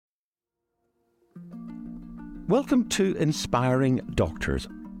Welcome to Inspiring Doctors,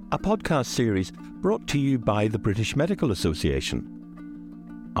 a podcast series brought to you by the British Medical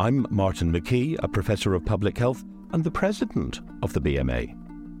Association. I'm Martin McKee, a Professor of Public Health and the President of the BMA.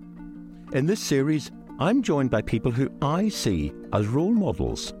 In this series, I'm joined by people who I see as role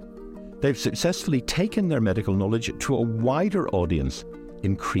models. They've successfully taken their medical knowledge to a wider audience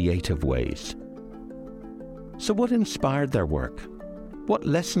in creative ways. So what inspired their work? What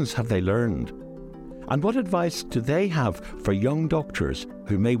lessons have they learned? And what advice do they have for young doctors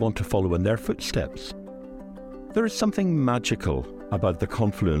who may want to follow in their footsteps? There is something magical about the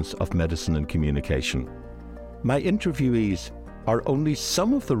confluence of medicine and communication. My interviewees are only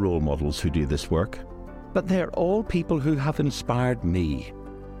some of the role models who do this work, but they are all people who have inspired me.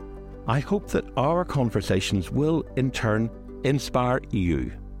 I hope that our conversations will, in turn, inspire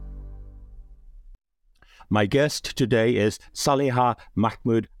you. My guest today is Saliha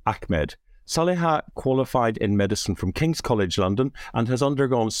Mahmood-Ahmed. Saliha qualified in medicine from King's College London and has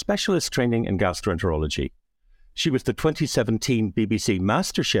undergone specialist training in gastroenterology. She was the 2017 BBC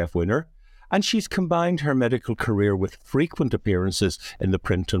MasterChef winner, and she's combined her medical career with frequent appearances in the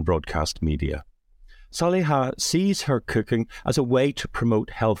print and broadcast media. Saliha sees her cooking as a way to promote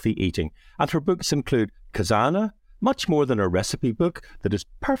healthy eating, and her books include Khazana, much more than a recipe book that is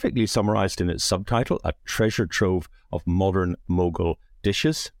perfectly summarised in its subtitle, A Treasure Trove of Modern Mogul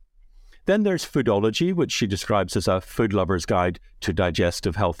Dishes. Then there's Foodology, which she describes as a food lover's guide to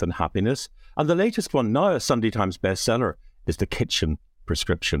digestive health and happiness. And the latest one, now a Sunday Times bestseller, is The Kitchen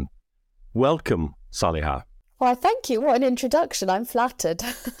Prescription. Welcome, Saliha. Why, thank you. What an introduction. I'm flattered.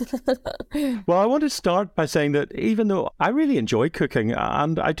 Well, I want to start by saying that even though I really enjoy cooking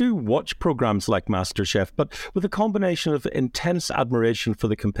and I do watch programs like MasterChef, but with a combination of intense admiration for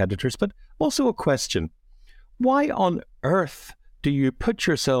the competitors, but also a question. Why on earth do you put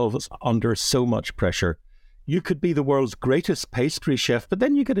yourselves under so much pressure? You could be the world's greatest pastry chef, but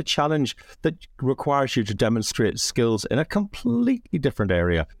then you get a challenge that requires you to demonstrate skills in a completely different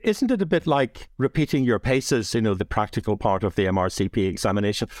area. Isn't it a bit like repeating your paces, the practical part of the MRCP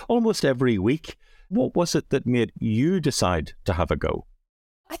examination, almost every week? What was it that made you decide to have a go?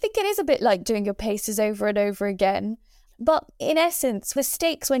 I think it is a bit like doing your paces over and over again. But in essence, with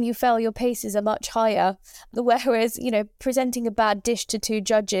stakes when you fail, your paces are much higher. Whereas, presenting a bad dish to two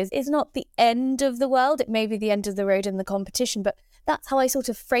judges is not the end of the world. It may be the end of the road in the competition, but that's how I sort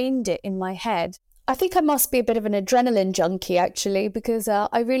of framed it in my head. I think I must be a bit of an adrenaline junkie, actually, because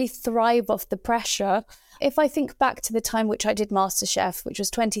I really thrive off the pressure. If I think back to the time which I did MasterChef, which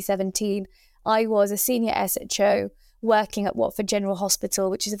was 2017, I was a senior SHO working at Watford General Hospital,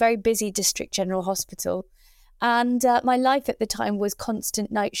 which is a very busy district general hospital. And my life at the time was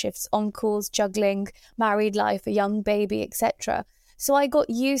constant night shifts, on-calls, juggling, married life, a young baby, etc. So I got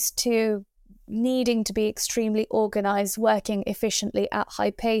used to needing to be extremely organised, working efficiently at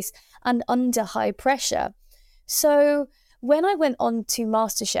high pace and under high pressure. So when I went on to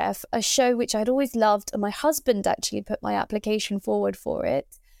MasterChef, a show which I'd always loved, and my husband actually put my application forward for it,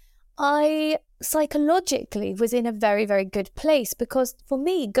 I psychologically was in a very, very good place because for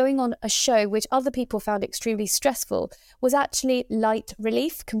me, going on a show which other people found extremely stressful was actually light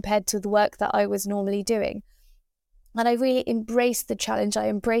relief compared to the work that I was normally doing. And I really embraced the challenge. I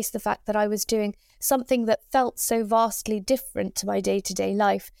embraced the fact that I was doing something that felt so vastly different to my day-to-day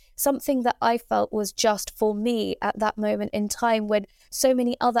life, something that I felt was just for me at that moment in time when so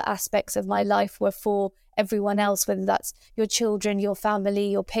many other aspects of my life were for everyone else, whether that's your children, your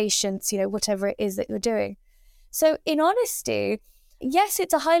family, your patients, whatever it is that you're doing. So in honesty, yes,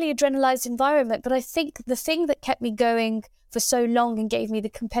 it's a highly adrenalized environment, but I think the thing that kept me going for so long and gave me the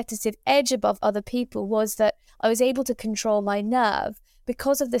competitive edge above other people was that I was able to control my nerve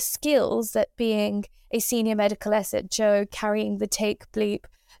because of the skills that being a senior medical SHO, carrying the take bleep,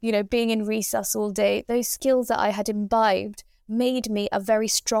 being in resus all day, those skills that I had imbibed made me a very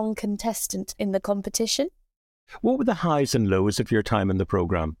strong contestant in the competition. What were the highs and lows of your time in the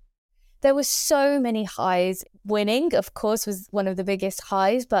programme? There were so many highs. Winning, of course, was one of the biggest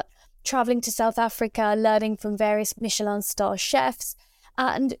highs, but travelling to South Africa, learning from various Michelin star chefs,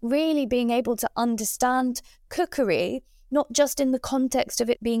 and really being able to understand cookery, not just in the context of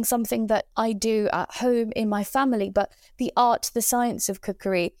it being something that I do at home in my family, but the art, the science of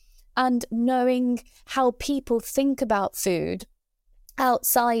cookery, and knowing how people think about food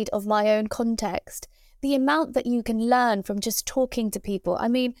outside of my own context. The amount that you can learn from just talking to people. I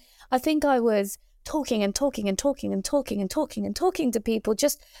mean, I think I was talking and talking and talking and talking and talking and talking to people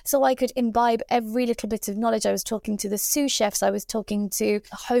just so I could imbibe every little bit of knowledge. I was talking to the sous chefs, I was talking to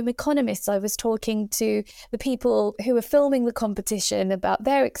home economists, I was talking to the people who were filming the competition about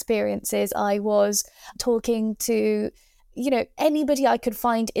their experiences. I was talking to, anybody I could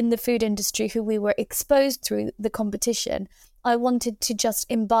find in the food industry who we were exposed through the competition. I wanted to just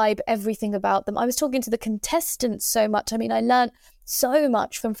imbibe everything about them. I was talking to the contestants so much. I mean, I learned so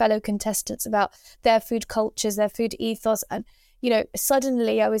much from fellow contestants about their food cultures, their food ethos. And,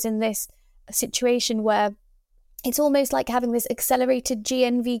 suddenly I was in this situation where it's almost like having this accelerated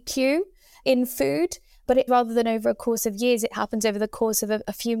GNVQ in food, but rather than over a course of years, it happens over the course of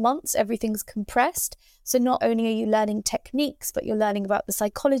a few months. Everything's compressed. So not only are you learning techniques, but you're learning about the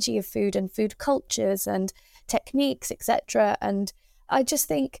psychology of food and food cultures and techniques, etc. And I just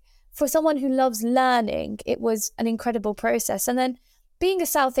think for someone who loves learning, it was an incredible process. And then being a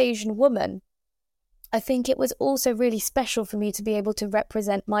South Asian woman, I think it was also really special for me to be able to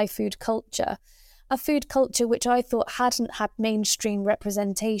represent my food culture, a food culture which I thought hadn't had mainstream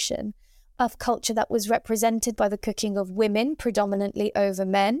representation, a culture that was represented by the cooking of women predominantly over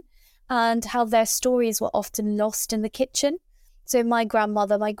men, and how their stories were often lost in the kitchen. So my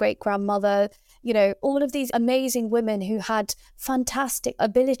grandmother, my great-grandmother, all of these amazing women who had fantastic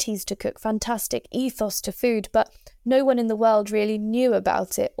abilities to cook, fantastic ethos to food, but no one in the world really knew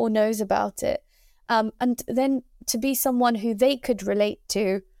about it or knows about it. And then to be someone who they could relate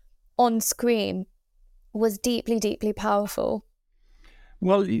to on screen was deeply, deeply powerful.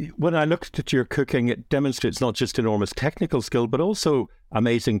 Well, when I looked at your cooking, it demonstrates not just enormous technical skill, but also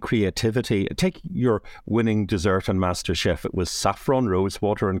amazing creativity. Take your winning dessert on MasterChef. It was saffron,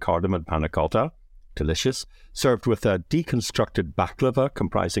 rosewater and cardamom panna cotta. Delicious. Served with a deconstructed baklava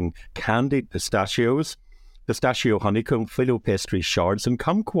comprising candied pistachios, pistachio honeycomb, filo pastry shards and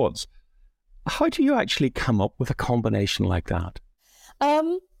kumquats. How do you actually come up with a combination like that?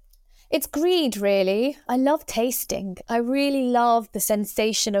 It's greed, really. I love tasting. I really love the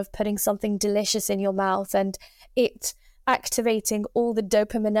sensation of putting something delicious in your mouth and it activating all the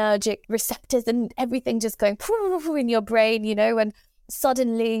dopaminergic receptors and everything just going in your brain, and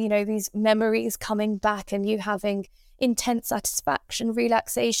suddenly, these memories coming back and you having intense satisfaction,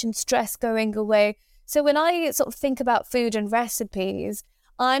 relaxation, stress going away. So when I sort of think about food and recipes,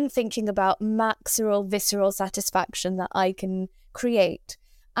 I'm thinking about maximal, visceral satisfaction that I can create.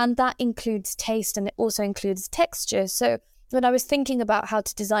 And that includes taste and it also includes texture. So when I was thinking about how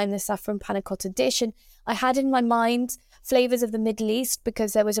to design the saffron panna cotta dish, and I had in my mind flavors of the Middle East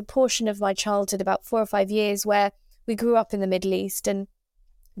because there was a portion of my childhood, about 4 or 5 years, where we grew up in the Middle East and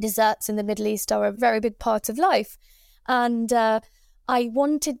desserts in the Middle East are a very big part of life. And I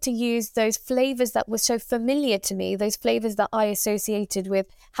wanted to use those flavors that were so familiar to me, those flavors that I associated with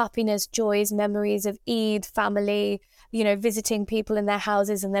happiness, joys, memories of Eid, family, visiting people in their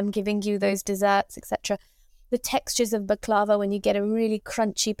houses and them giving you those desserts, etc. The textures of baklava, when you get a really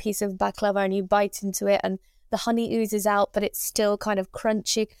crunchy piece of baklava and you bite into it and the honey oozes out, but it's still kind of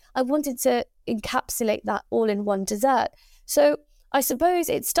crunchy. I wanted to encapsulate that all in one dessert. So I suppose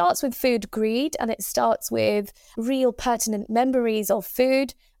it starts with food greed and it starts with real pertinent memories of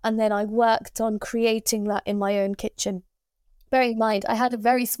food. And then I worked on creating that in my own kitchen. Bearing in mind, I had a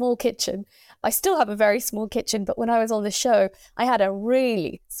very small kitchen. I still have a very small kitchen, but when I was on the show, I had a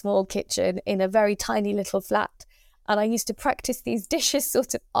really small kitchen in a very tiny little flat. And I used to practice these dishes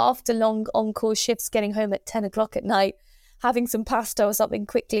sort of after long on-call shifts, getting home at 10 o'clock at night, having some pasta or something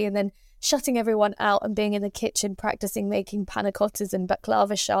quickly, and then shutting everyone out and being in the kitchen, practicing making panna cottas and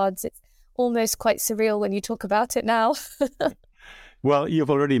baklava shards. It's almost quite surreal when you talk about it now. Well, you've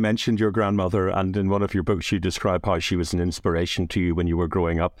already mentioned your grandmother, and in one of your books you describe how she was an inspiration to you when you were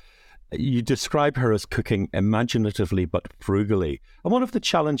growing up. You describe her as cooking imaginatively but frugally. And one of the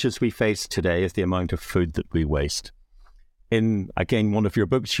challenges we face today is the amount of food that we waste. In, again, one of your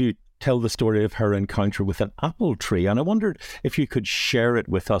books, you tell the story of her encounter with an apple tree. And I wondered if you could share it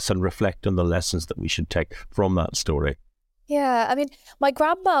with us and reflect on the lessons that we should take from that story. Yeah, I mean, my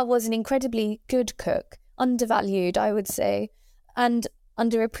grandma was an incredibly good cook, undervalued, I would say, and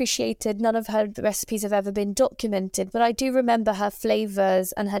underappreciated. None of her recipes have ever been documented, but I do remember her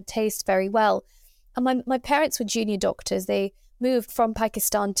flavours and her taste very well. And my parents were junior doctors. They moved from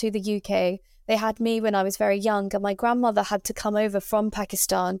Pakistan to the UK. They had me when I was very young, and my grandmother had to come over from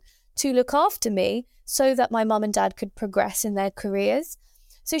Pakistan to look after me so that my mum and dad could progress in their careers.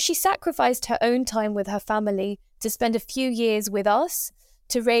 So she sacrificed her own time with her family to spend a few years with us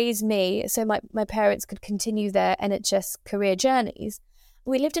to raise me so my parents could continue their NHS career journeys.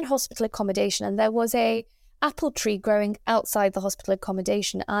 We lived in hospital accommodation, and there was a apple tree growing outside the hospital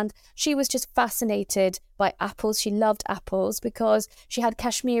accommodation. And she was just fascinated by apples. She loved apples because she had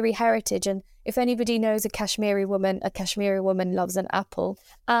Kashmiri heritage. And if anybody knows a Kashmiri woman loves an apple.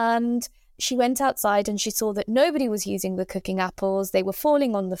 And she went outside and she saw that nobody was using the cooking apples. They were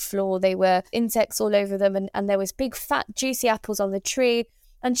falling on the floor. There were insects all over them. And there was big, fat, juicy apples on the tree.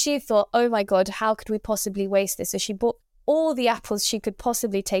 And she thought, oh my God, how could we possibly waste this? So she bought all the apples she could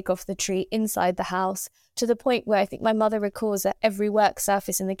possibly take off the tree inside the house, to the point where I think my mother recalls that every work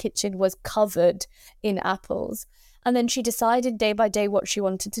surface in the kitchen was covered in apples. And then she decided day by day what she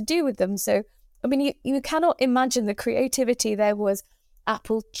wanted to do with them. So, I mean, you cannot imagine the creativity. There was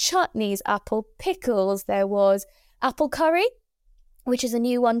apple chutneys, apple pickles, there was apple curry, which is a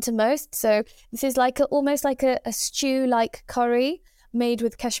new one to most. So this is almost like a stew-like curry made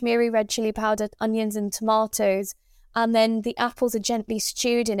with Kashmiri red chili powder, onions and tomatoes. And then the apples are gently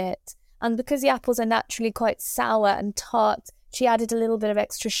stewed in it. And because the apples are naturally quite sour and tart, she added a little bit of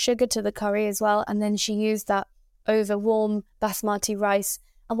extra sugar to the curry as well. And then she used that over warm basmati rice.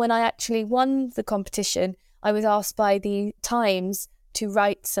 And when I actually won the competition, I was asked by the Times to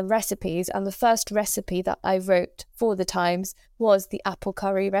write some recipes. And the first recipe that I wrote for the Times was the apple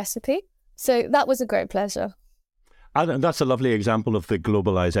curry recipe. So that was a great pleasure. And that's a lovely example of the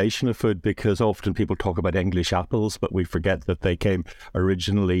globalization of food, because often people talk about English apples, but we forget that they came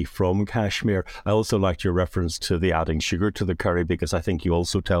originally from Kashmir. I also liked your reference to the adding sugar to the curry, because I think you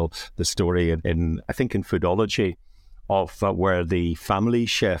also tell the story in Foodology of where the family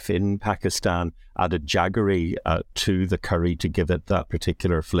chef in Pakistan added jaggery to the curry to give it that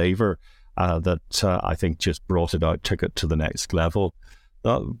particular flavour that I think just brought it out, took it to the next level.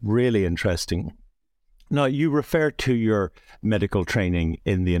 Really interesting. Now, you refer to your medical training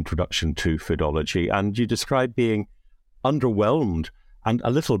in the introduction to Foodology, and you describe being underwhelmed and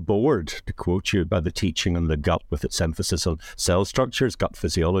a little bored, to quote you, by the teaching on the gut with its emphasis on cell structures, gut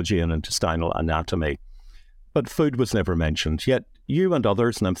physiology and intestinal anatomy. But food was never mentioned, yet you and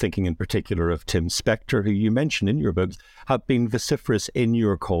others, and I'm thinking in particular of Tim Spector, who you mention in your books, have been vociferous in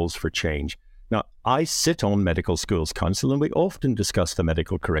your calls for change. Now, I sit on medical schools council and we often discuss the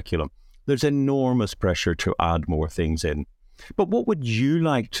medical curriculum. There's enormous pressure to add more things in. But what would you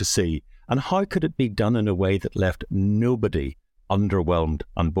like to see, and how could it be done in a way that left nobody underwhelmed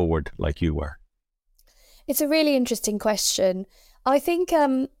and bored like you were? It's a really interesting question. I think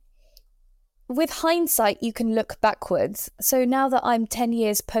with hindsight, you can look backwards. So now that I'm 10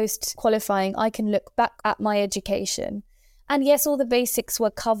 years post-qualifying, I can look back at my education. And yes, all the basics were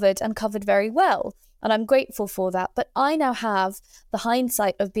covered and covered very well. And I'm grateful for that. But I now have the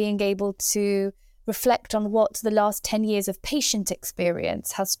hindsight of being able to reflect on what the last 10 years of patient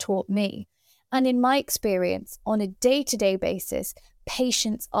experience has taught me. And in my experience, on a day-to-day basis,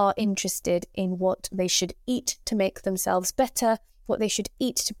 patients are interested in what they should eat to make themselves better, what they should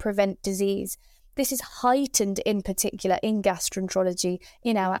eat to prevent disease. This is heightened in particular in gastroenterology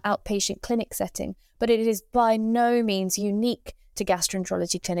in our outpatient clinic setting, but it is by no means unique to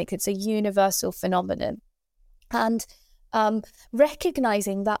gastroenterology clinic. It's a universal phenomenon. And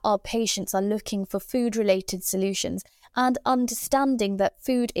recognizing that our patients are looking for food-related solutions and understanding that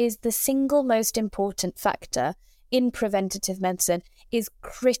food is the single most important factor in preventative medicine is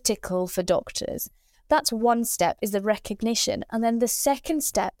critical for doctors. That's one step, is the recognition. And then the second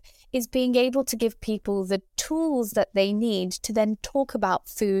step is being able to give people the tools that they need to then talk about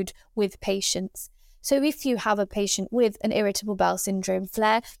food with patients. So if you have a patient with an irritable bowel syndrome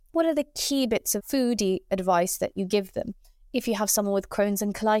flare, what are the key bits of foodie advice that you give them? If you have someone with Crohn's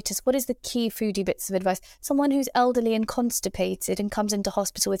and colitis, what is the key foodie bits of advice? Someone who's elderly and constipated and comes into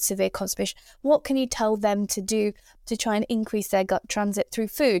hospital with severe constipation, what can you tell them to do to try and increase their gut transit through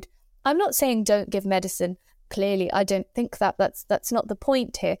food? I'm not saying don't give medicine. Clearly, I don't think that's not the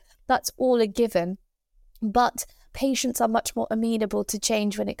point here. That's all a given. But patients are much more amenable to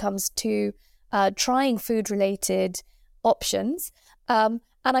change when it comes to trying food-related options. And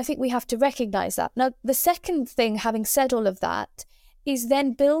I think we have to recognise that. Now, the second thing, having said all of that, is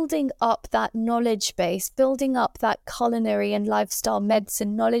then building up that knowledge base, building up that culinary and lifestyle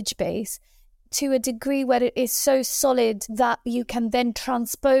medicine knowledge base to a degree where it is so solid that you can then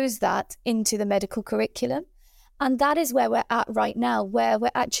transpose that into the medical curriculum. And that is where we're at right now, where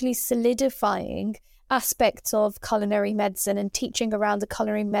we're actually solidifying aspects of culinary medicine and teaching around the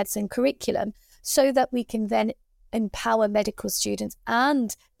culinary medicine curriculum so that we can then empower medical students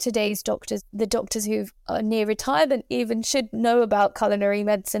and today's doctors, the doctors who are near retirement even should know about culinary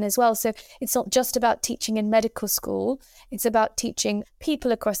medicine as well. So it's not just about teaching in medical school, it's about teaching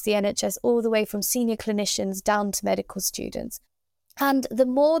people across the NHS all the way from senior clinicians down to medical students. And the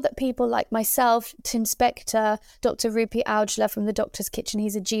more that people like myself, Tim Spector, Dr. Rupi Aujla from the Doctor's Kitchen,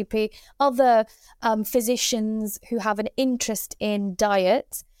 he's a GP, other physicians who have an interest in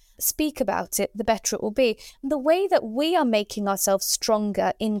diet, speak about it, the better it will be. The way that we are making ourselves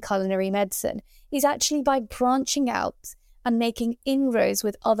stronger in culinary medicine is actually by branching out and making inroads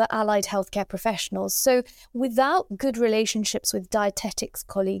with other allied healthcare professionals. So without good relationships with dietetics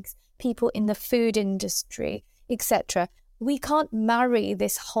colleagues, people in the food industry, etc., we can't marry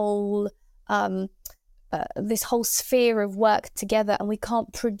this whole sphere of work together, and we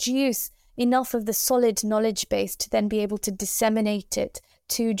can't produce enough of the solid knowledge base to then be able to disseminate it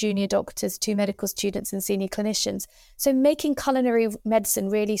to junior doctors, to medical students and senior clinicians. So making culinary medicine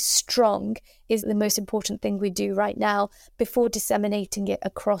really strong is the most important thing we do right now before disseminating it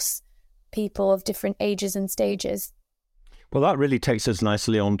across people of different ages and stages. Well, that really takes us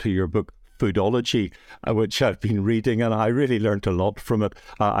nicely on to your book, Foodology, which I've been reading, and I really learned a lot from it.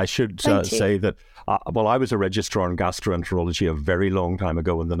 I should say that, I was a registrar in gastroenterology a very long time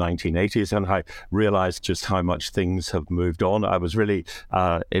ago in the 1980s, and I realised just how much things have moved on. I was really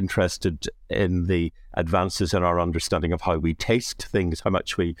interested in the advances in our understanding of how we taste things, how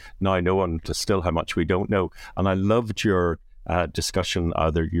much we now know and still how much we don't know. And I loved your discussion,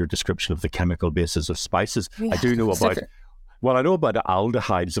 your description of the chemical basis of spices. Yeah. I do know about... Well, I know about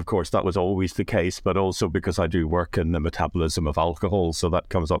aldehydes, of course, that was always the case, but also because I do work in the metabolism of alcohol, so that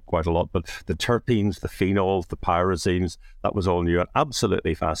comes up quite a lot. But the terpenes, the phenols, the pyrazines, that was all new and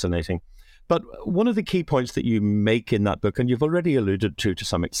absolutely fascinating. But one of the key points that you make in that book, and you've already alluded to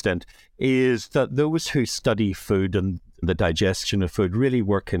some extent, is that those who study food and the digestion of food really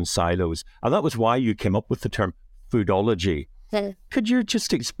work in silos. And that was why you came up with the term foodology. Could you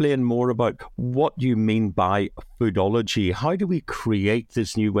just explain more about what you mean by foodology? How do we create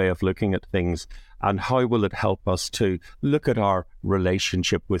this new way of looking at things, and how will it help us to look at our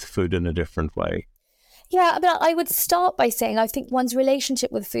relationship with food in a different way? Yeah, but I would start by saying I think one's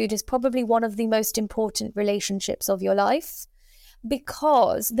relationship with food is probably one of the most important relationships of your life,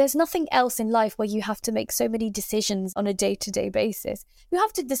 because there's nothing else in life where you have to make so many decisions on a day-to-day basis. You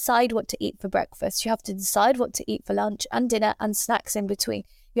have to decide what to eat for breakfast. You have to decide what to eat for lunch and dinner and snacks in between.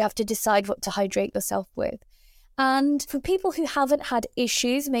 You have to decide what to hydrate yourself with. And for people who haven't had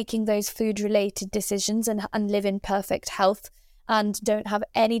issues making those food-related decisions and live in perfect health and don't have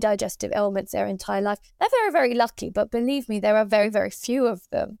any digestive ailments their entire life, they're very, very lucky. But believe me, there are very, very few of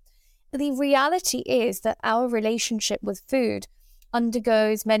them. The reality is that our relationship with food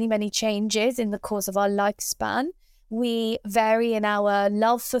undergoes many, many changes in the course of our lifespan. We vary in our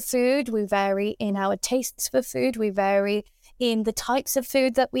love for food, we vary in our tastes for food, we vary in the types of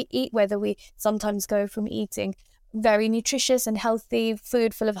food that we eat, whether we sometimes go from eating very nutritious and healthy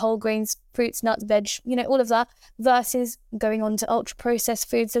food full of whole grains, fruits, nuts, veg, all of that, versus going on to ultra-processed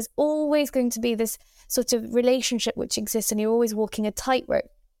foods. There's always going to be this sort of relationship which exists, and you're always walking a tightrope.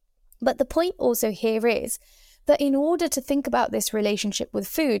 But the point also here is that in order to think about this relationship with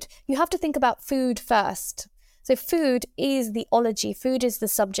food, you have to think about food first. So food is the ology, food is the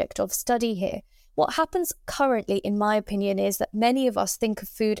subject of study here. What happens currently, in my opinion, is that many of us think of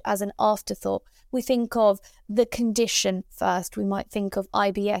food as an afterthought. We think of the condition first. We might think of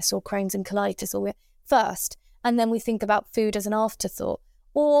IBS or Crohn's and colitis first, and then we think about food as an afterthought.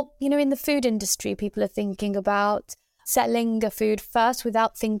 Or, in the food industry, people are thinking about selling a food first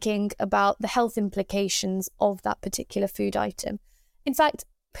without thinking about the health implications of that particular food item. In fact,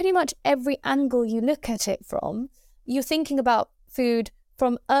 pretty much every angle you look at it from, you're thinking about food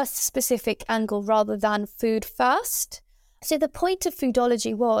from a specific angle rather than food first. So the point of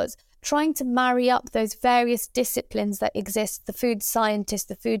foodology was trying to marry up those various disciplines that exist, the food scientists,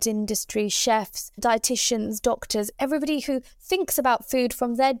 the food industry, chefs, dietitians, doctors, everybody who thinks about food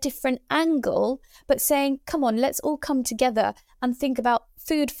from their different angle, but saying, come on, let's all come together and think about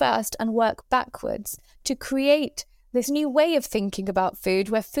food first and work backwards to create this new way of thinking about food,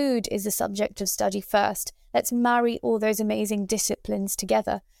 where food is the subject of study first. Let's marry all those amazing disciplines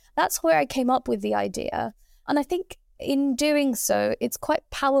together. That's where I came up with the idea. And I think in doing so, it's quite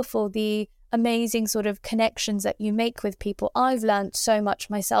powerful, the amazing sort of connections that you make with people. I've learned so much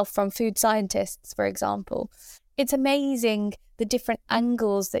myself from food scientists, for example. It's amazing the different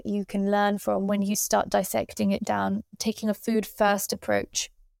angles that you can learn from when you start dissecting it down, taking a food first approach.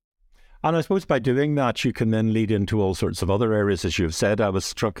 And I suppose by doing that, you can then lead into all sorts of other areas, as you've said. I was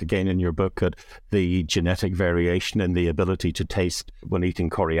struck again in your book at the genetic variation in the ability to taste when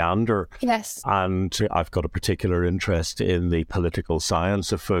eating coriander. Yes. And I've got a particular interest in the political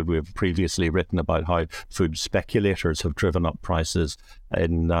science of food. We've previously written about how food speculators have driven up prices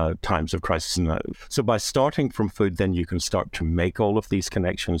in times of crisis. So by starting from food, then you can start to make all of these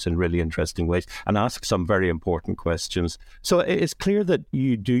connections in really interesting ways and ask some very important questions. So it's clear that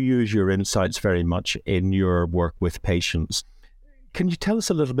you do use your insights very much in your work with patients. Can you tell us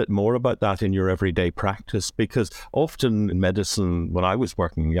a little bit more about that in your everyday practice? Because often in medicine, when I was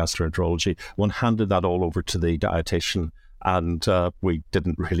working in gastroenterology, one handed that all over to the dietitian and we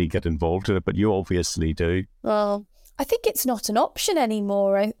didn't really get involved in it, but you obviously do. Well, I think it's not an option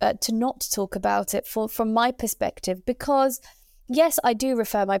anymore to not talk about it from my perspective, because yes, I do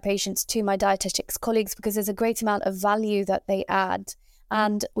refer my patients to my dietetics colleagues because there's a great amount of value that they add.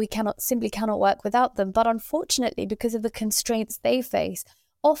 And we simply cannot work without them. But unfortunately, because of the constraints they face,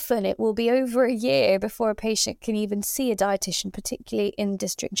 often it will be over a year before a patient can even see a dietitian, particularly in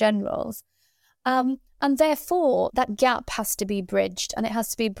district generals. And therefore, that gap has to be bridged, and it has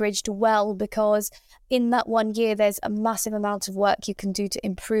to be bridged well, because in that 1 year, there's a massive amount of work you can do to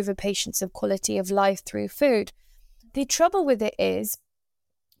improve a patient's quality of life through food. The trouble with it is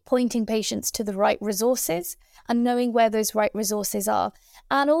pointing patients to the right resources and knowing where those right resources are,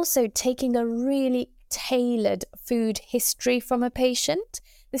 and also taking a really tailored food history from a patient.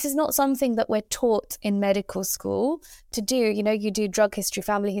 This is not something that we're taught in medical school to do. You do drug history,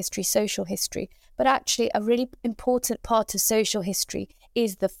 family history, social history, but actually a really important part of social history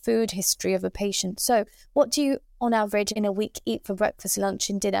is the food history of a patient. So what do you, on average, in a week eat for breakfast, lunch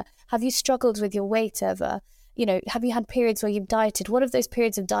and dinner? Have you struggled with your weight ever? Have you had periods where you've dieted? What do those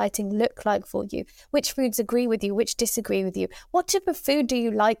periods of dieting look like for you? Which foods agree with you? Which disagree with you? What type of food do you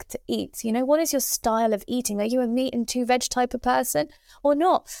like to eat? What is your style of eating? Are you a meat and 2 veg type of person or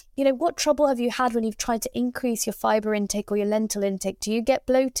not? What trouble have you had when you've tried to increase your fiber intake or your lentil intake? Do you get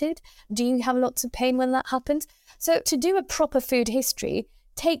bloated? Do you have lots of pain when that happens? So to do a proper food history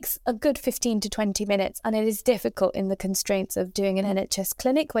takes a good 15 to 20 minutes, and it is difficult in the constraints of doing an NHS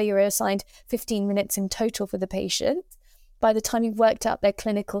clinic where you're assigned 15 minutes in total for the patient. By the time you've worked out their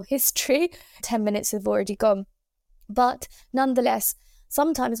clinical history, 10 minutes have already gone. But nonetheless,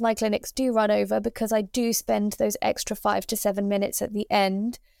 sometimes my clinics do run over because I do spend those extra 5 to 7 minutes at the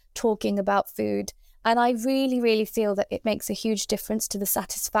end talking about food. And I really, really feel that it makes a huge difference to the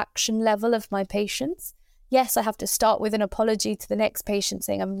satisfaction level of my patients. Yes, I have to start with an apology to the next patient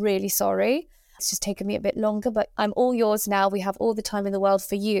saying, I'm really sorry. It's just taken me a bit longer, but I'm all yours now. We have all the time in the world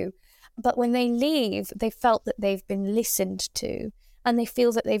for you. But when they leave, they felt that they've been listened to, and they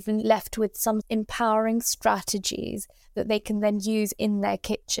feel that they've been left with some empowering strategies that they can then use in their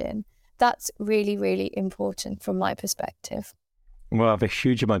kitchen. That's really, really important from my perspective. Well, I have a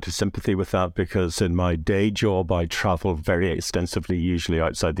huge amount of sympathy with that, because in my day job, I travel very extensively, usually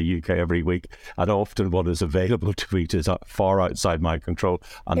outside the UK every week. And often what is available to eat is far outside my control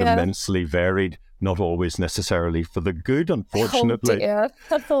and immensely varied, not always necessarily for the good, unfortunately.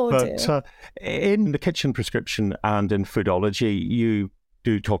 Oh dear. But in the kitchen prescription and in foodology, you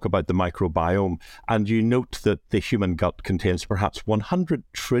do talk about the microbiome, and you note that the human gut contains perhaps 100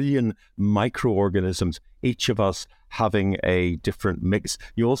 trillion microorganisms, each of us having a different mix.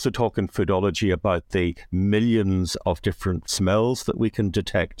 You also talk in foodology about the millions of different smells that we can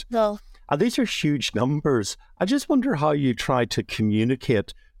detect. Well, and these are huge numbers. I just wonder how you try to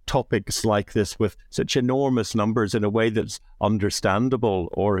communicate topics like this with such enormous numbers in a way that's understandable,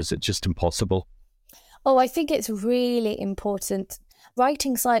 or is it just impossible? Oh, I think it's really important.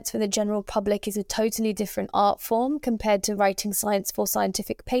 Writing science for the general public is a totally different art form compared to writing science for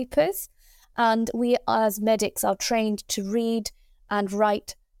scientific papers. And we as medics are trained to read and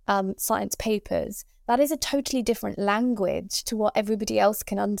write science papers. That is a totally different language to what everybody else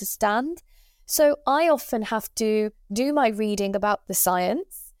can understand. So I often have to do my reading about the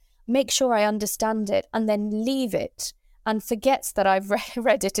science, make sure I understand it, and then leave it and forget that I've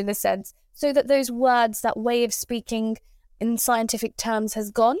read it in a sense, so that those words, that way of speaking in scientific terms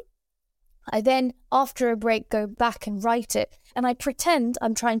has gone. I then, after a break, go back and write it, and I pretend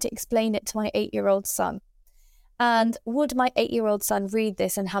I'm trying to explain it to my 8-year-old son. And would my 8-year-old son read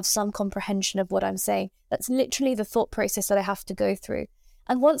this and have some comprehension of what I'm saying? That's literally the thought process that I have to go through.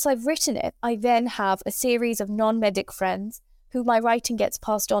 And once I've written it, I then have a series of non-medic friends who my writing gets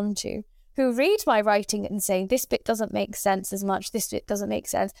passed on to, who read my writing and say, this bit doesn't make sense as much, this bit doesn't make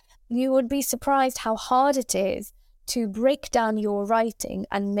sense. You would be surprised how hard it is to break down your writing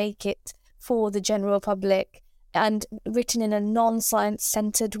and make it for the general public and written in a non-science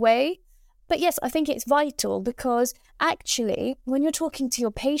centered way. But yes, I think it's vital, because actually when you're talking to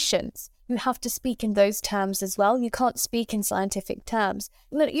your patients, you have to speak in those terms as well. You can't speak in scientific terms.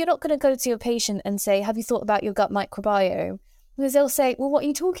 You're not going to go to your patient and say, have you thought about your gut microbiome? Because they'll say, well, what are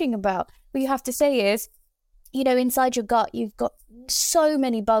you talking about? What you have to say is, Inside your gut, you've got so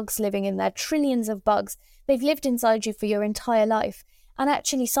many bugs living in there, trillions of bugs. They've lived inside you for your entire life. And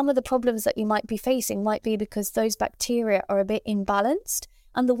actually, some of the problems that you might be facing might be because those bacteria are a bit imbalanced.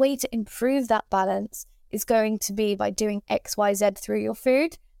 And the way to improve that balance is going to be by doing X, Y, Z through your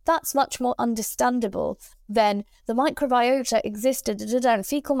food. That's much more understandable than the microbiota existed, and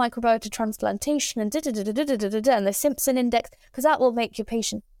fecal microbiota transplantation, and the Simpson index, because that will make your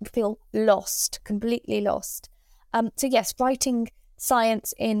patient feel lost, completely lost. So yes, writing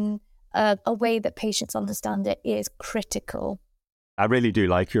science in a way that patients understand it is critical. I really do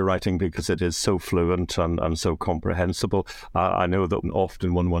like your writing because it is so fluent and so comprehensible. I know that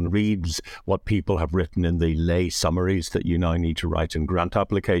often when one reads what people have written in the lay summaries that you now need to write in grant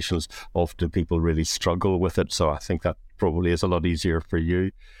applications, often people really struggle with it. So I think that probably is a lot easier for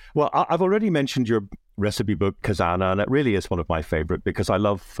you. Well, I've already mentioned your recipe book, Khazana, and it really is one of my favourite because I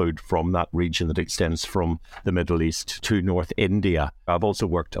love food from that region that extends from the Middle East to North India. I've also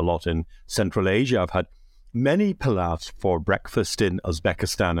worked a lot in Central Asia. I've had many pilavs for breakfast in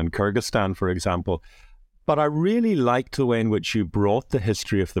Uzbekistan and Kyrgyzstan, for example. But I really liked the way in which you brought the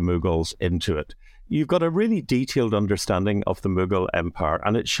history of the Mughals into it. You've got a really detailed understanding of the Mughal Empire,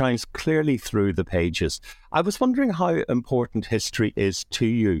 and it shines clearly through the pages. I was wondering how important history is to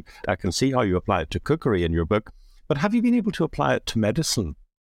you. I can see how you apply it to cookery in your book, but have you been able to apply it to medicine?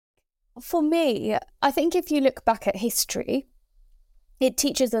 For me, I think if you look back at history, it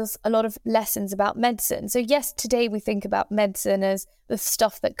teaches us a lot of lessons about medicine. So yes, today we think about medicine as the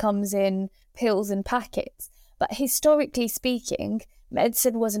stuff that comes in pills and packets. But historically speaking,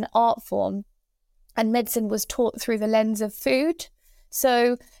 medicine was an art form and medicine was taught through the lens of food.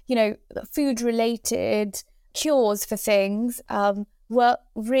 So, food-related cures for things were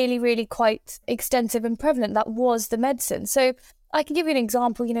really, really quite extensive and prevalent. That was the medicine. So I can give you an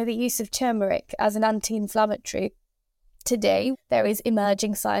example, the use of turmeric as an anti-inflammatory. Today, there is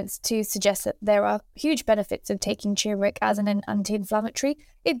emerging science to suggest that there are huge benefits of taking turmeric as an anti-inflammatory.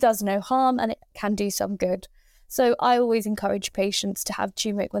 It does no harm and it can do some good. So I always encourage patients to have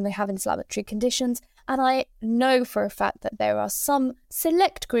turmeric when they have inflammatory conditions. And I know for a fact that there are some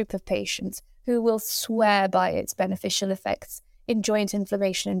select group of patients who will swear by its beneficial effects in joint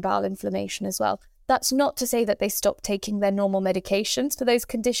inflammation and bowel inflammation as well. That's not to say that they stop taking their normal medications for those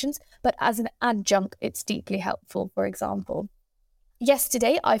conditions, but as an adjunct, it's deeply helpful, for example.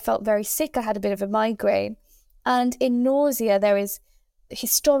 Yesterday, I felt very sick. I had a bit of a migraine. And in nausea, there is,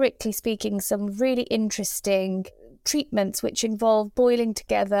 historically speaking, some really interesting treatments which involve boiling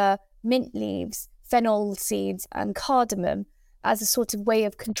together mint leaves, fennel seeds, and cardamom as a sort of way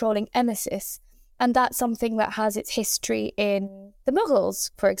of controlling emesis. And that's something that has its history in the Mughals,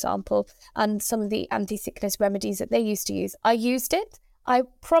 for example, and some of the anti-sickness remedies that they used to use. I used it. I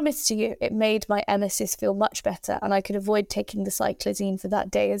promise to you it made my emesis feel much better and I could avoid taking the cyclazine for that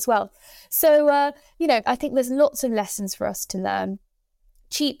day as well. So, I think there's lots of lessons for us to learn.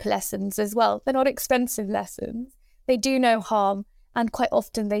 Cheap lessons as well. They're not expensive lessons. They do no harm and quite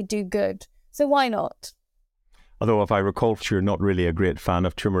often they do good. So why not? Although if I recall, you're not really a great fan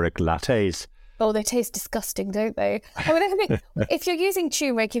of turmeric lattes. Oh, they taste disgusting, don't they? I think if you're using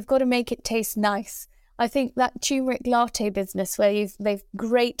turmeric, you've got to make it taste nice. I think that turmeric latte business where they've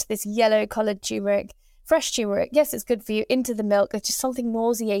grate this yellow-coloured turmeric, fresh turmeric, yes, it's good for you, into the milk. There's just something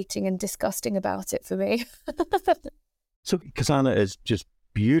nauseating and disgusting about it for me. So Khazana is just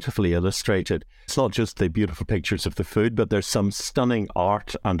beautifully illustrated. It's not just the beautiful pictures of the food, but there's some stunning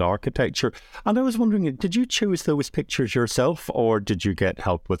art and architecture. And I was wondering, did you choose those pictures yourself or did you get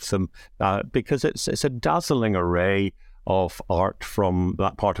help with them? Because it's a dazzling array of art from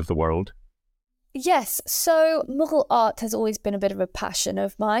that part of the world. Yes, so Mughal art has always been a bit of a passion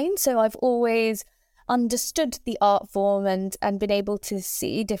of mine. So I've always understood the art form and been able to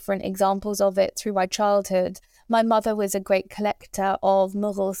see different examples of it through my childhood. My mother was a great collector of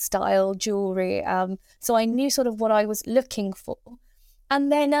Mughal-style jewellery, so I knew sort of what I was looking for.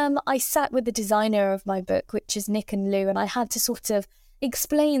 And then I sat with the designer of my book, which is Nick and Lou, and I had to sort of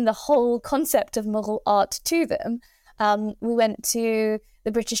explain the whole concept of Mughal art to them. We went to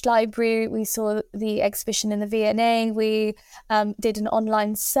the British Library, we saw the exhibition in the V&A, we did an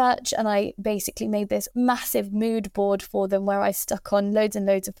online search, and I basically made this massive mood board for them where I stuck on loads and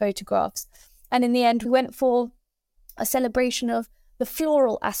loads of photographs. And in the end, we went for a celebration of the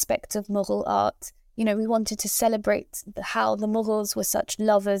floral aspect of Mughal art. We wanted to celebrate how the Mughals were such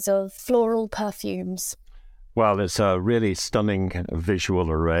lovers of floral perfumes. Well, it's a really stunning visual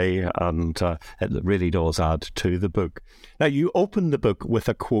array and it really does add to the book. Now, you open the book with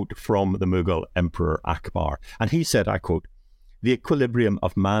a quote from the Mughal Emperor Akbar, and he said, I quote, the equilibrium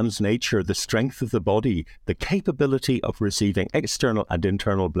of man's nature, the strength of the body, the capability of receiving external and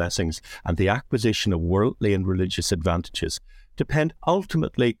internal blessings, and the acquisition of worldly and religious advantages depend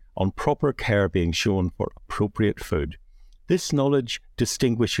ultimately on proper care being shown for appropriate food. This knowledge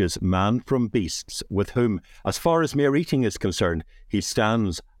distinguishes man from beasts, with whom, as far as mere eating is concerned, he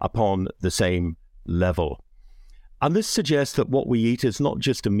stands upon the same level. And this suggests that what we eat is not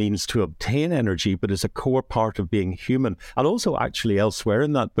just a means to obtain energy, but is a core part of being human. And also actually elsewhere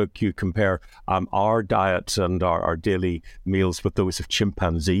in that book, you compare our diet and our daily meals with those of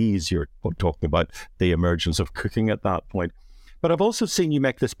chimpanzees. You're talking about the emergence of cooking at that point. But I've also seen you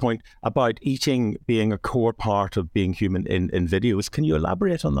make this point about eating being a core part of being human in videos. Can you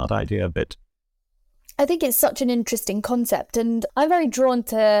elaborate on that idea a bit? I think it's such an interesting concept, and I'm very drawn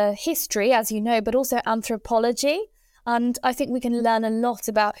to history, as you know, but also anthropology. And I think we can learn a lot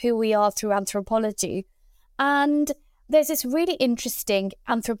about who we are through anthropology. And there's this really interesting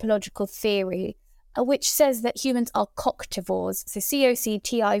anthropological theory which says that humans are coctivores. So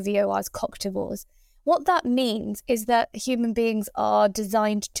coctivores, coctivores. What that means is that human beings are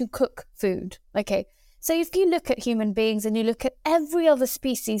designed to cook food. Okay, so if you look at human beings and you look at every other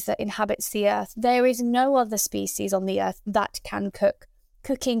species that inhabits the earth, there is no other species on the earth that can cook.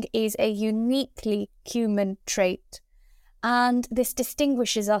 Cooking is a uniquely human trait. And this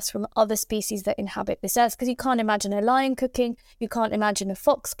distinguishes us from other species that inhabit this earth, because you can't imagine a lion cooking, you can't imagine a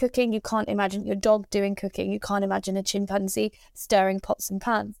fox cooking, you can't imagine your dog doing cooking, you can't imagine a chimpanzee stirring pots and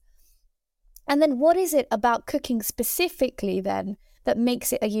pans. And then what is it about cooking specifically then that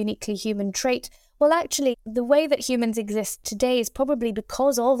makes it a uniquely human trait? Well, actually, the way that humans exist today is probably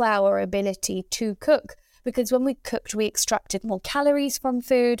because of our ability to cook. Because when we cooked, we extracted more calories from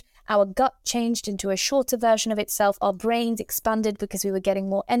food, our gut changed into a shorter version of itself, our brains expanded because we were getting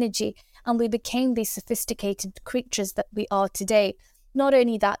more energy, and we became these sophisticated creatures that we are today. Not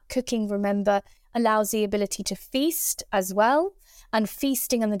only that, cooking, remember, allows the ability to feast as well. And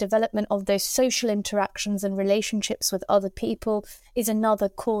feasting and the development of those social interactions and relationships with other people is another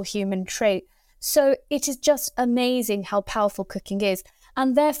core human trait. So it is just amazing how powerful cooking is.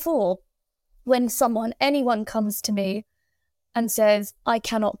 And therefore, when anyone comes to me and says, I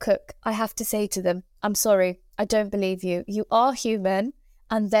cannot cook, I have to say to them, I'm sorry, I don't believe you. You are human,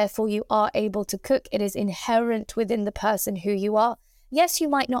 and therefore you are able to cook. It is inherent within the person who you are. Yes, you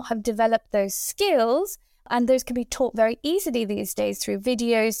might not have developed those skills, and those can be taught very easily these days through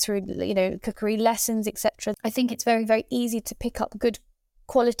videos, through, cookery lessons, etc. I think it's very, very easy to pick up good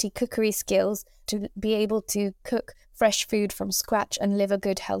quality cookery skills to be able to cook fresh food from scratch and live a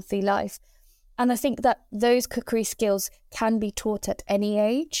good, healthy life. And I think that those cookery skills can be taught at any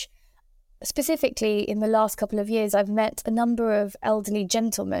age. Specifically, in the last couple of years, I've met a number of elderly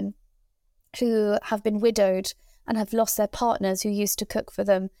gentlemen who have been widowed and have lost their partners who used to cook for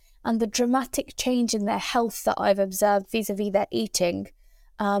them. And the dramatic change in their health that I've observed vis-a-vis their eating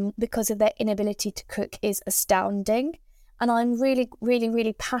because of their inability to cook is astounding. And I'm really, really,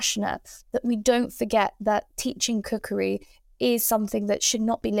 really passionate that we don't forget that teaching cookery is something that should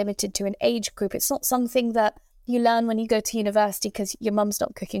not be limited to an age group. It's not something that you learn when you go to university because your mum's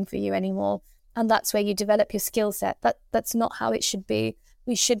not cooking for you anymore, and that's where you develop your skill set. That's not how it should be.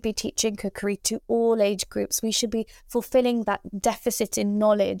 We should be teaching cookery to all age groups. We should be fulfilling that deficit in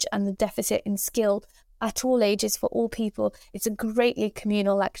knowledge and the deficit in skill at all ages for all people. It's a greatly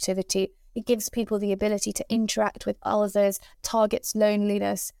communal activity. It gives people the ability to interact with others, targets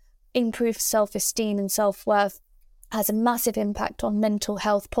loneliness, improves self-esteem and self-worth, has a massive impact on mental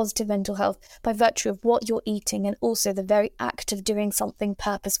health, positive mental health, by virtue of what you're eating and also the very act of doing something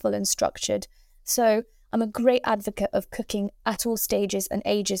purposeful and structured. So I'm a great advocate of cooking at all stages and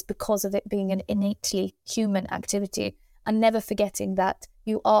ages because of it being an innately human activity, and never forgetting that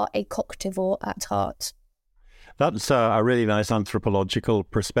you are a coctivore at heart. That's a really nice anthropological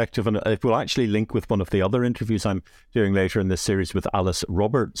perspective, and it will actually link with one of the other interviews I'm doing later in this series with Alice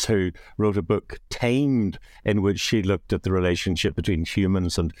Roberts, who wrote a book, Tamed, in which she looked at the relationship between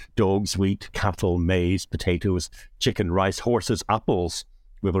humans and dogs, wheat, cattle, maize, potatoes, chicken, rice, horses, apples.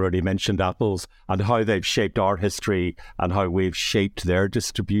 We've already mentioned apples, and how they've shaped our history and how we've shaped their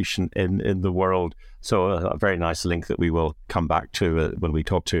distribution in the world. So a very nice link that we will come back to when we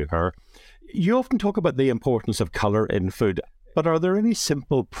talk to her. You often talk about the importance of colour in food, but are there any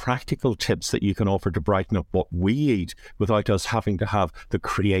simple practical tips that you can offer to brighten up what we eat without us having to have the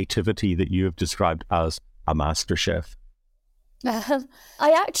creativity that you have described as a master chef? I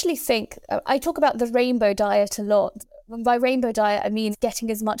actually think, I talk about the rainbow diet a lot. By rainbow diet, I mean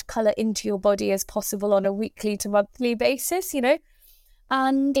getting as much colour into your body as possible on a weekly to monthly basis,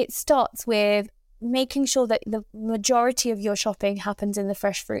 And it starts with making sure that the majority of your shopping happens in the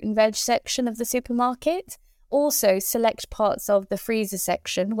fresh fruit and veg section of the supermarket. Also, select parts of the freezer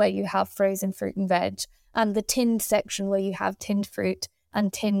section where you have frozen fruit and veg, and the tinned section where you have tinned fruit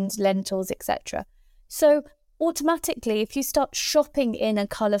and tinned lentils, etc. So automatically, if you start shopping in a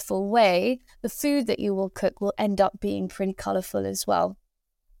colourful way, the food that you will cook will end up being pretty colourful as well.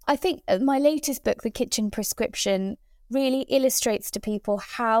 I think my latest book, The Kitchen Prescription, really illustrates to people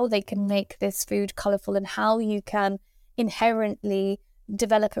how they can make this food colourful and how you can inherently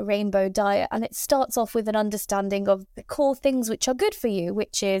develop a rainbow diet. And it starts off with an understanding of the core things which are good for you,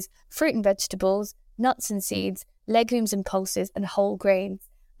 which is fruit and vegetables, nuts and seeds, legumes and pulses, and whole grains.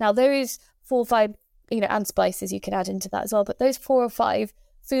 Now, those 4 or 5, and spices you can add into that as well, but those 4 or 5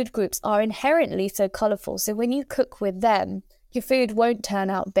 food groups are inherently so colourful. So when you cook with them, your food won't turn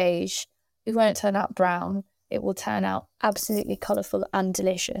out beige, it won't turn out brown, it will turn out absolutely colourful and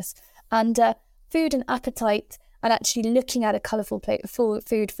delicious. And food and appetite, and actually looking at a colourful plate of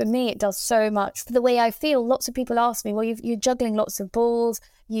food, for me, it does so much for the way I feel. Lots of people ask me, well, you're juggling lots of balls,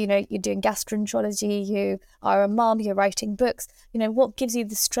 you're doing gastroenterology, you are a mum, you're writing books, what gives you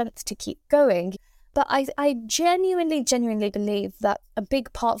the strength to keep going? But I genuinely believe that a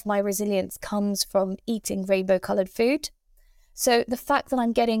big part of my resilience comes from eating rainbow-coloured food. So the fact that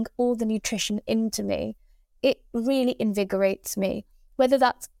I'm getting all the nutrition into me, it really invigorates me, whether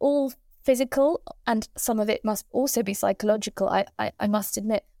that's all physical and some of it must also be psychological. I must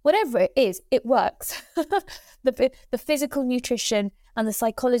admit, whatever it is, it works. The physical nutrition and the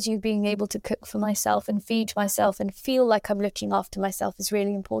psychology of being able to cook for myself and feed myself and feel like I'm looking after myself is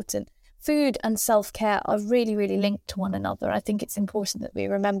really important. Food and self-care are really, really linked to one another. I think it's important that we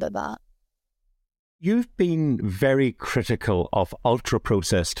remember that. You've been very critical of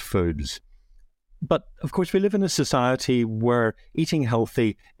ultra-processed foods. But of course, we live in a society where eating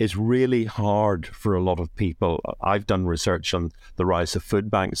healthy is really hard for a lot of people. I've done research on the rise of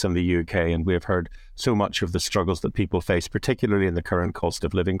food banks in the UK, and we've heard so much of the struggles that people face, particularly in the current cost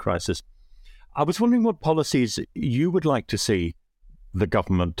of living crisis. I was wondering what policies you would like to see the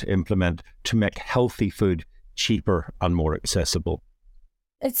government implement to make healthy food cheaper and more accessible.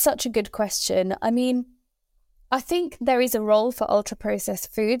 It's such a good question. I think there is a role for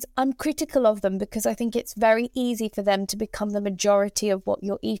ultra-processed foods. I'm critical of them because I think it's very easy for them to become the majority of what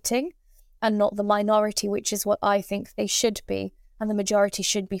you're eating and not the minority, which is what I think they should be. And the majority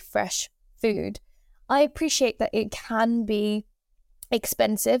should be fresh food. I appreciate that it can be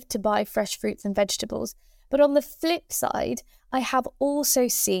expensive to buy fresh fruits and vegetables. But on the flip side, I have also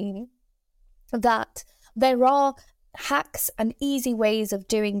seen that there are hacks and easy ways of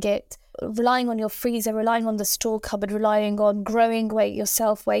doing it, relying on your freezer, relying on the store cupboard, relying on growing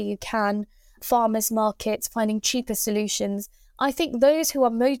yourself where you can, farmers markets, finding cheaper solutions. I think those who are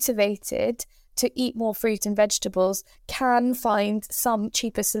motivated to eat more fruit and vegetables can find some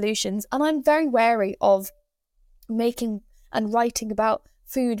cheaper solutions. And I'm very wary of making and writing about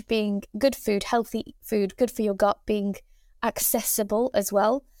food being good food, healthy food, good for your gut, being accessible as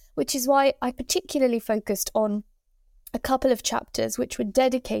well, which is why I particularly focused on a couple of chapters which were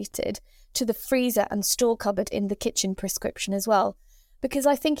dedicated to the freezer and store cupboard in the kitchen prescription as well. Because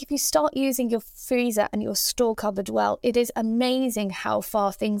I think if you start using your freezer and your store cupboard well, it is amazing how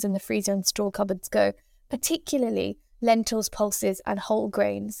far things in the freezer and store cupboards go, particularly lentils, pulses and whole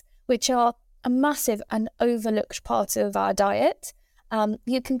grains, which are a massive and overlooked part of our diet.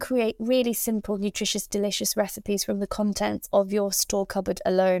 You can create really simple, nutritious, delicious recipes from the contents of your store cupboard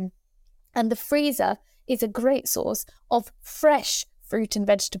alone. And the freezer is a great source of fresh fruit and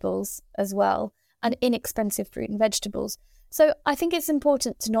vegetables as well, and inexpensive fruit and vegetables. So I think it's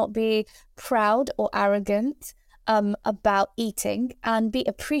important to not be proud or arrogant about eating and be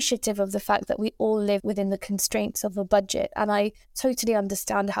appreciative of the fact that we all live within the constraints of a budget. And I totally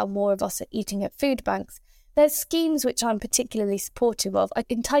understand how more of us are eating at food banks. There's schemes which I'm particularly supportive of. I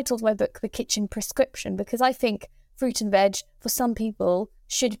entitled my book The Kitchen Prescription because I think fruit and veg for some people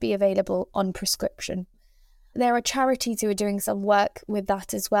should be available on prescription. There are charities who are doing some work with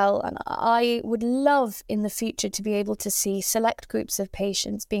that as well, and I would love in the future to be able to see select groups of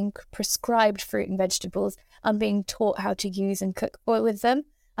patients being prescribed fruit and vegetables and being taught how to use and cook with them.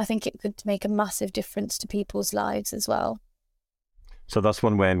 I think it could make a massive difference to people's lives as well. So that's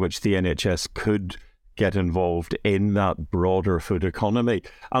one way in which the NHS could get involved in that broader food economy.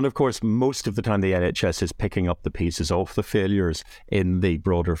 And of course, most of the time the NHS is picking up the pieces of the failures in the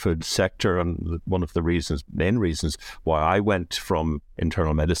broader food sector. And one of the main reasons why I went from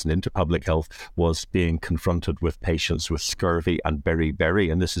internal medicine into public health was being confronted with patients with scurvy and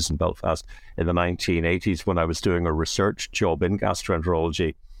beriberi. And this is in Belfast in the 1980s when I was doing a research job in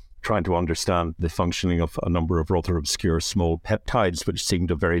gastroenterology. trying to understand the functioning of a number of rather obscure small peptides, which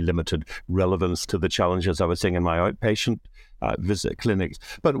seemed of very limited relevance to the challenges I was seeing in my outpatient visit clinics.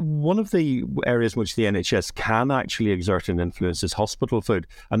 But one of the areas in which the NHS can actually exert an influence is hospital food.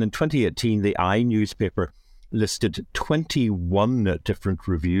 And in 2018, the newspaper listed 21 different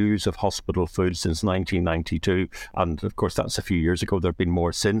reviews of hospital food since 1992. And of course, that's a few years ago. There have been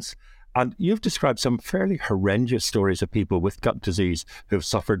more since. And you've described some fairly horrendous stories of people with gut disease who have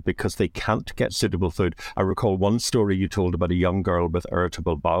suffered because they can't get suitable food. I recall one story you told about a young girl with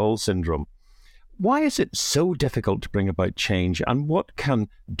irritable bowel syndrome. Why is it so difficult to bring about change, and what can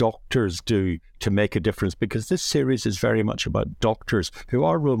doctors do to make a difference? Because this series is very much about doctors who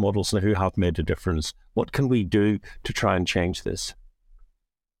are role models and who have made a difference. What can we do to try and change this?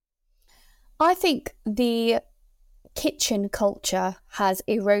 I think the kitchen culture has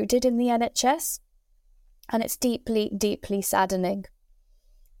eroded in the NHS, and it's deeply, deeply saddening.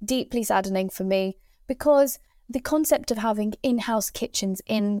 Deeply saddening for me, because the concept of having in-house kitchens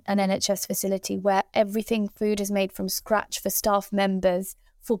in an NHS facility where everything food is made from scratch for staff members,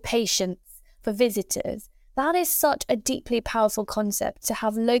 for patients, for visitors, that is such a deeply powerful concept, to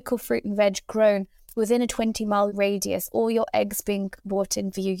have local fruit and veg grown within a 20-mile radius, all your eggs being bought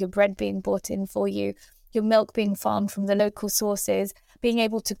in for you, your bread being bought in for you, your milk being farmed from the local sources, being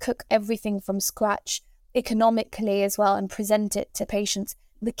able to cook everything from scratch economically as well and present it to patients.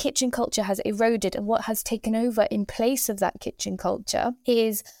 The kitchen culture has eroded, and what has taken over in place of that kitchen culture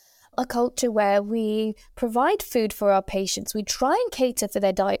is a culture where we provide food for our patients. We try and cater for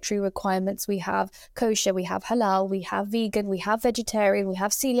their dietary requirements. We have kosher, we have halal, we have vegan, we have vegetarian, we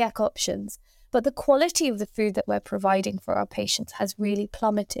have celiac options. But the quality of the food that we're providing for our patients has really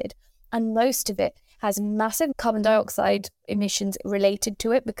plummeted, and most of it has massive carbon dioxide emissions related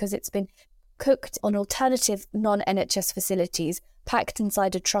to it because it's been cooked on alternative non-NHS facilities, packed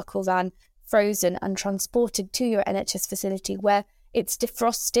inside a truck or van, frozen and transported to your NHS facility where it's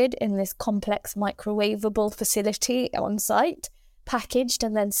defrosted in this complex microwavable facility on site, packaged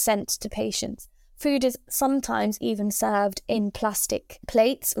and then sent to patients. Food is sometimes even served in plastic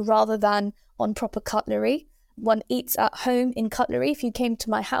plates rather than on proper cutlery. One eats at home in cutlery. If you came to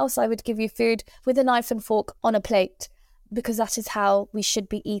my house, I would give you food with a knife and fork on a plate, because that is how we should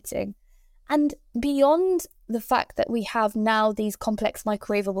be eating. And beyond the fact that we have now these complex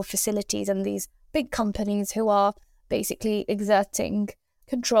microwavable facilities and these big companies who are basically exerting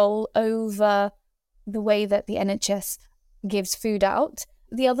control over the way that the NHS gives food out,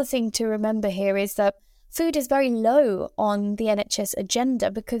 the other thing to remember here is that food is very low on the NHS agenda,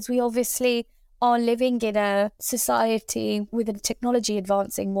 because we obviously are living in a society with the technology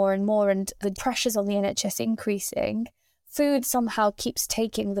advancing more and more and the pressures on the NHS increasing. Food somehow keeps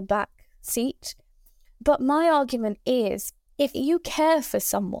taking the back seat. But my argument is, if you care for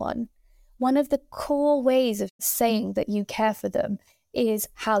someone, one of the core ways of saying that you care for them is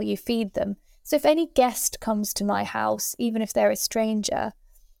how you feed them. So if any guest comes to my house, even if they're a stranger,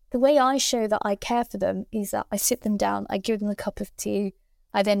 the way I show that I care for them is that I sit them down, I give them a cup of tea,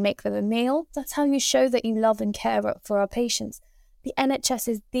 I then make them a meal. That's how you show that you love and care for our patients. The NHS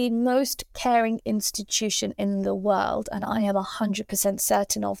is the most caring institution in the world, and I am 100%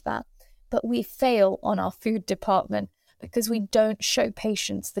 certain of that. But we fail on our food department because we don't show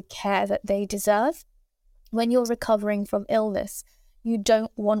patients the care that they deserve. When you're recovering from illness, you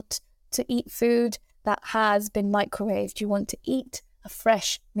don't want to eat food that has been microwaved. You want to eat a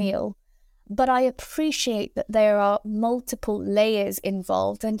fresh meal. But I appreciate that there are multiple layers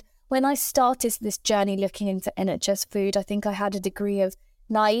involved. And when I started this journey looking into NHS food, I think I had a degree of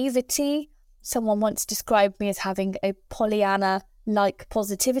naivety. Someone once described me as having a Pollyanna-like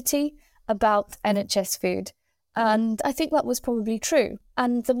positivity about NHS food. And I think that was probably true.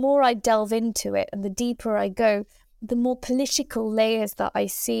 And the more I delve into it and the deeper I go, the more political layers that I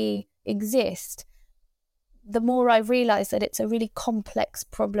see exist, the more I realize that it's a really complex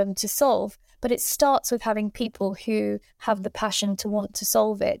problem to solve. But it starts with having people who have the passion to want to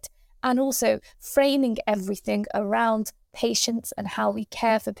solve it, and also framing everything around patients and how we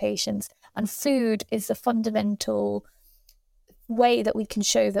care for patients. And food is the fundamental way that we can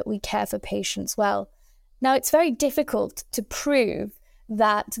show that we care for patients well. Now, it's very difficult to prove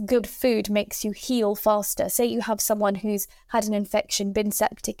that good food makes you heal faster. Say you have someone who's had an infection, been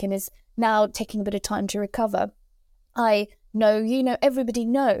septic, and is now taking a bit of time to recover. I know, everybody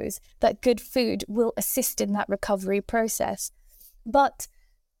knows that good food will assist in that recovery process. But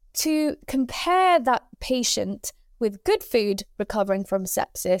to compare that patient with good food recovering from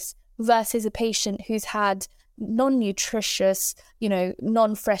sepsis versus a patient who's had non-nutritious,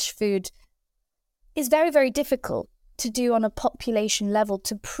 non-fresh food is very, very difficult to do on a population level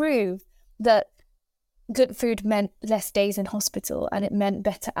to prove that good food meant less days in hospital and it meant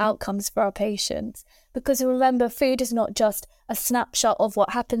better outcomes for our patients. Because remember, food is not just a snapshot of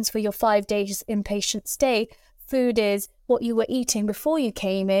what happens for your 5 days inpatient stay. Food is what you were eating before you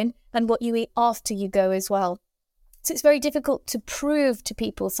came in and what you eat after you go as well. So it's very difficult to prove to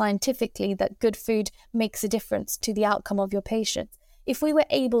people scientifically that good food makes a difference to the outcome of your patients. If we were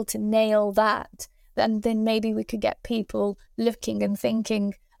able to nail that, then maybe we could get people looking and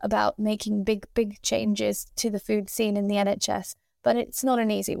thinking about making big changes to the food scene in the NHS. But it's not an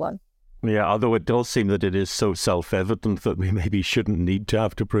easy one. Yeah, although it does seem that it is so self-evident that we maybe shouldn't need to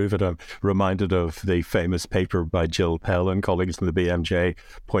have to prove it. I'm reminded of the famous paper by Jill Pell and colleagues in the BMJ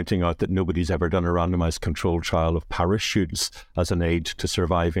pointing out that nobody's ever done a randomised controlled trial of parachutes as an aid to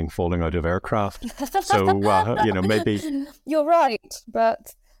surviving falling out of aircraft. So, maybe... You're right,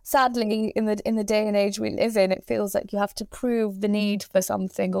 but sadly, in the day and age we live in, it feels like you have to prove the need for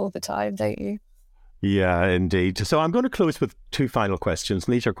something all the time, don't you? Yeah, indeed. So I'm going to close with 2 final questions.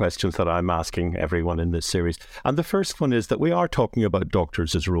 And these are questions that I'm asking everyone in this series. And the first one is that we are talking about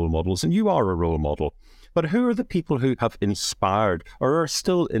doctors as role models, and you are a role model. But who are the people who have inspired or are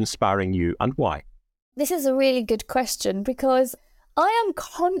still inspiring you, and why? This is a really good question, because I am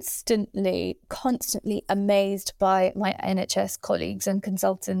constantly amazed by my NHS colleagues and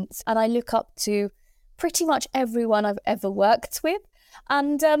consultants. And I look up to pretty much everyone I've ever worked with.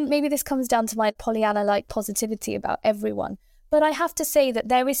 And maybe this comes down to my Pollyanna-like positivity about everyone. But I have to say that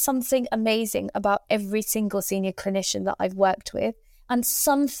there is something amazing about every single senior clinician that I've worked with, and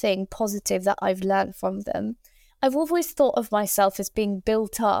something positive that I've learned from them. I've always thought of myself as being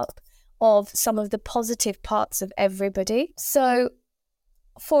built up of some of the positive parts of everybody. So,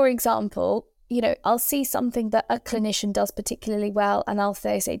 for example, I'll see something that a clinician does particularly well, and I'll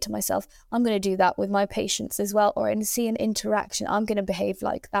say to myself, I'm going to do that with my patients as well. Or I see an interaction, I'm going to behave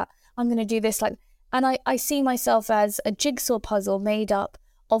like that. I'm going to do this and I see myself as a jigsaw puzzle made up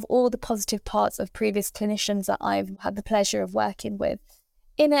of all the positive parts of previous clinicians that I've had the pleasure of working with.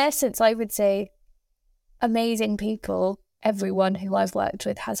 In essence, I would say amazing people, everyone who I've worked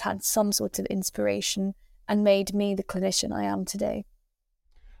with has had some sort of inspiration and made me the clinician I am today.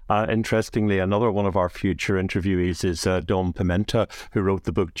 Interestingly, another one of our future interviewees is Dom Pimenta, who wrote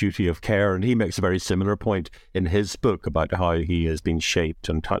the book Duty of Care, and he makes a very similar point in his book about how he has been shaped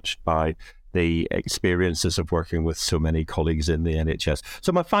and touched by the experiences of working with so many colleagues in the NHS.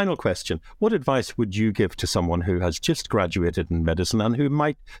 So my final question, what advice would you give to someone who has just graduated in medicine and who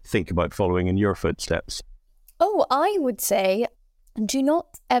might think about following in your footsteps? Oh, I would say, do not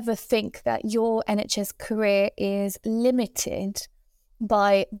ever think that your NHS career is limited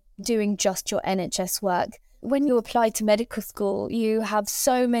by doing just your NHS work. When you apply to medical school, you have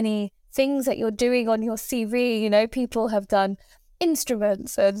so many things that you're doing on your CV. People have done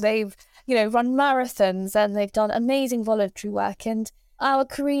instruments and they've, run marathons and they've done amazing voluntary work. And our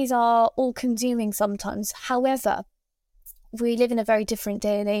careers are all-consuming sometimes. However, we live in a very different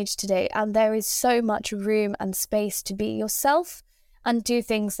day and age today, and there is so much room and space to be yourself and do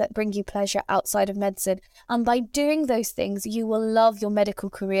things that bring you pleasure outside of medicine. And by doing those things, you will love your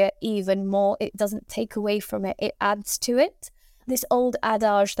medical career even more. It doesn't take away from it, it adds to it. This old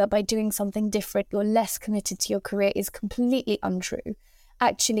adage that by doing something different, you're less committed to your career is completely untrue.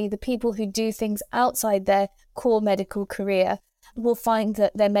 Actually, the people who do things outside their core medical career will find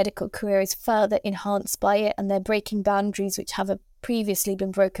that their medical career is further enhanced by it, and they're breaking boundaries which have previously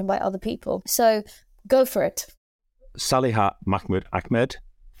been broken by other people. So go for it. Saliha Mahmood-Ahmed,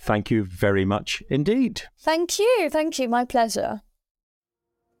 thank you very much indeed. Thank you, my pleasure.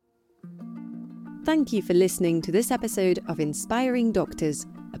 Thank you for listening to this episode of Inspiring Doctors,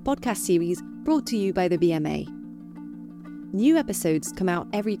 a podcast series brought to you by the BMA. New episodes come out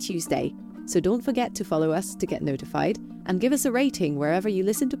every Tuesday, so don't forget to follow us to get notified and give us a rating wherever you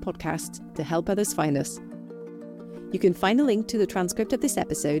listen to podcasts to help others find us. You can find a link to the transcript of this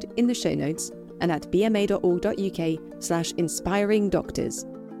episode in the show notes and at bma.org.uk/inspiringdoctors.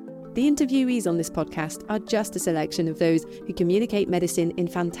 The interviewees on this podcast are just a selection of those who communicate medicine in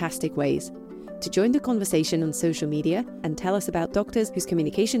fantastic ways. To join the conversation on social media and tell us about doctors whose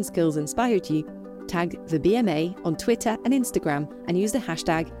communication skills inspired you, tag the BMA on Twitter and Instagram and use the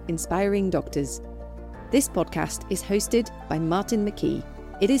hashtag #InspiringDoctors. This podcast is hosted by Martin McKee.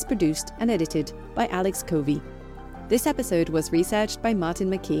 It is produced and edited by Alex Covey. This episode was researched by Martin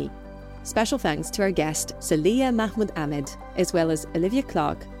McKee. Special thanks to our guest, Saliha Mahmood-Ahmed, as well as Olivia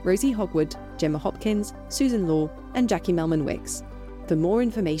Clark, Rosie Hogwood, Gemma Hopkins, Susan Law, and Jackie Melman-Wicks. For more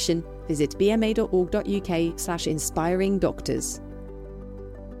information, visit bma.org.uk/inspiringdoctors.